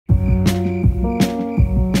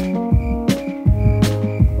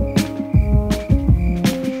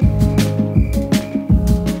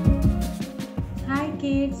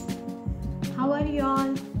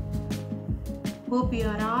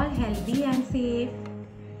safe.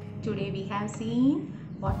 Today we have seen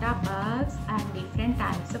what are bugs and different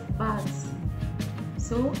types of bugs.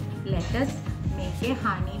 So let us make a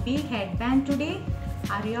honeybee headband today.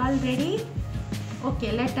 Are you all ready?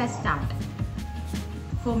 Okay, let us start.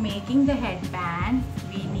 For making the headband,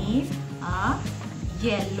 we need a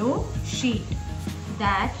yellow sheet.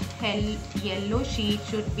 That yellow sheet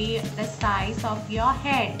should be the size of your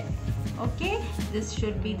head. Okay, this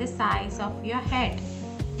should be the size of your head.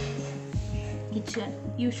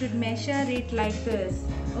 You should measure it like this.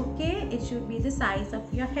 Okay, it should be the size of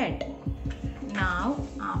your head. Now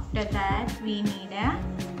after that we need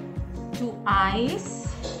 2 eyes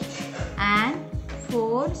and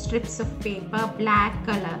 4 strips of paper, black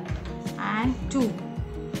color, and 2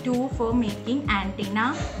 for making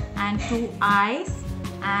antenna, and 2 eyes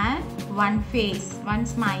and 1 face, 1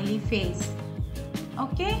 smiley face.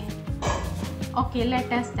 Okay, let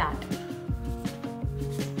us start.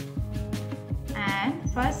 And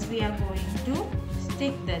first we are going to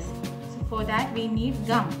stick this. So for that we need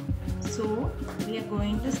gum. So we are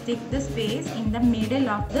going to stick this face in the middle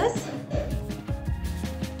of this.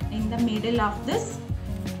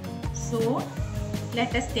 So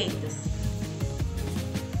let us take this.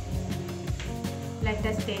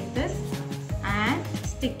 And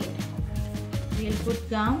stick it. We'll put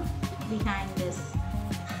gum behind this.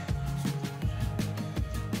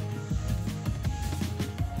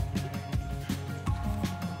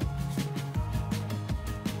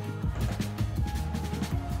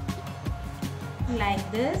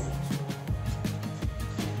 Like this.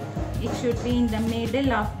 It should be in the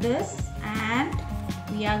middle of this, and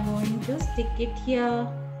we are going to stick it here.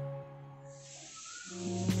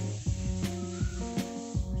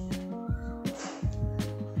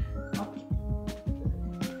 Okay.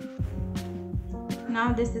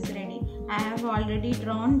 Now this is ready. I have already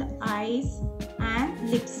drawn the eyes and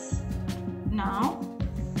lips. Now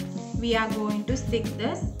we are going to stick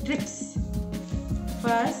the strips.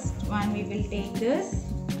 First one we will take this.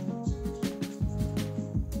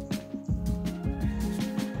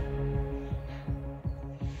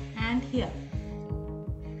 And here.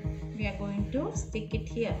 We are going to stick it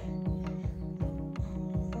here.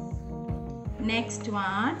 Next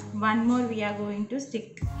one more we are going to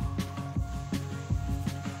stick.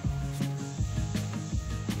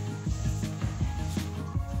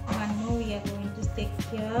 One more we are going to stick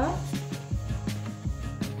here.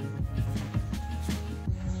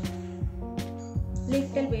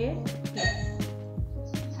 Little bit here.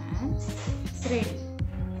 And it's ready.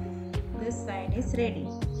 This side is ready.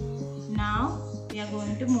 Now we are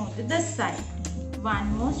going to move to this side.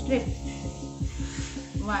 One more strip.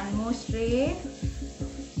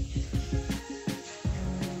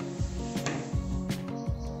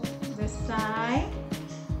 This side.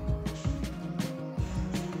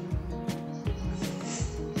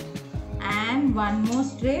 And one more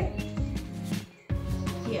strip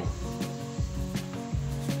here.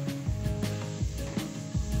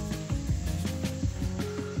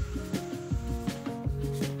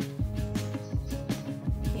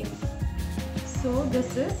 So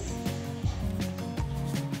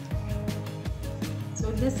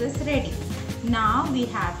this is ready. Now we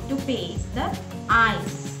have to paste the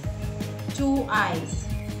eyes. 2 eyes.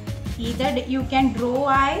 Either you can draw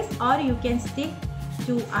eyes or you can stick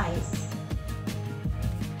 2 eyes.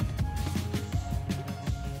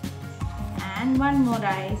 And 1 more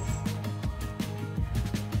eyes.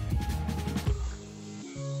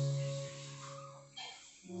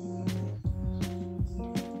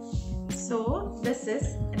 So this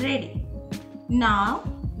is ready. Now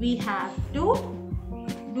we have to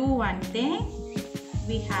do one thing.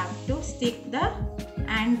 We have to stick the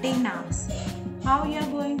antennas. How you are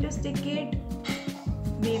going to stick it?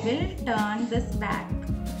 We will turn this back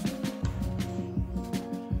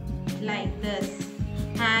like this.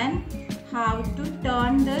 And how to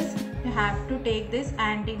turn this? You have to take this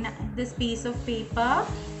antenna, this piece of paper,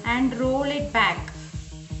 and roll it back.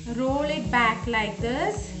 Roll it back like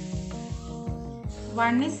this.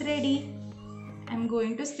 One is ready. I'm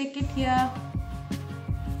going to stick it here.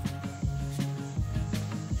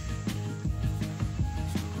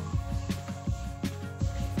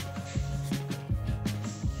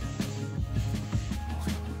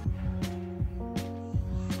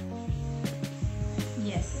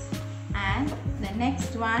 Yes. And the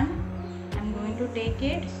next one, I'm going to take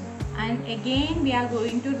it, and again we are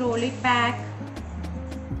going to roll it back.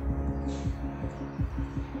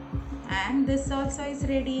 And this also is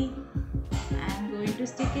ready. I'm going to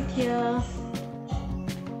stick it here.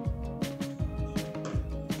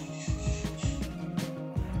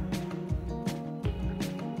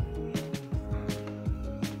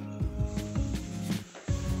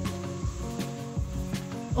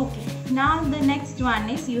 Now the next one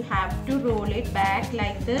is you have to roll it back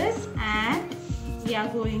like this and we are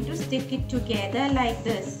going to stick it together like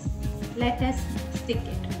this. Let us stick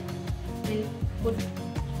it. We'll put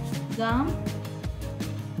gum.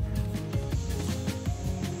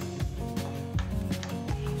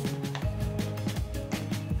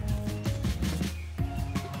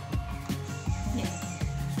 Yes,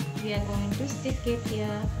 we are going to stick it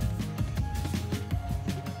here.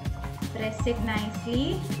 Press it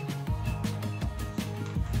nicely.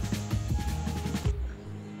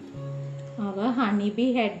 Our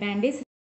honeybee headband is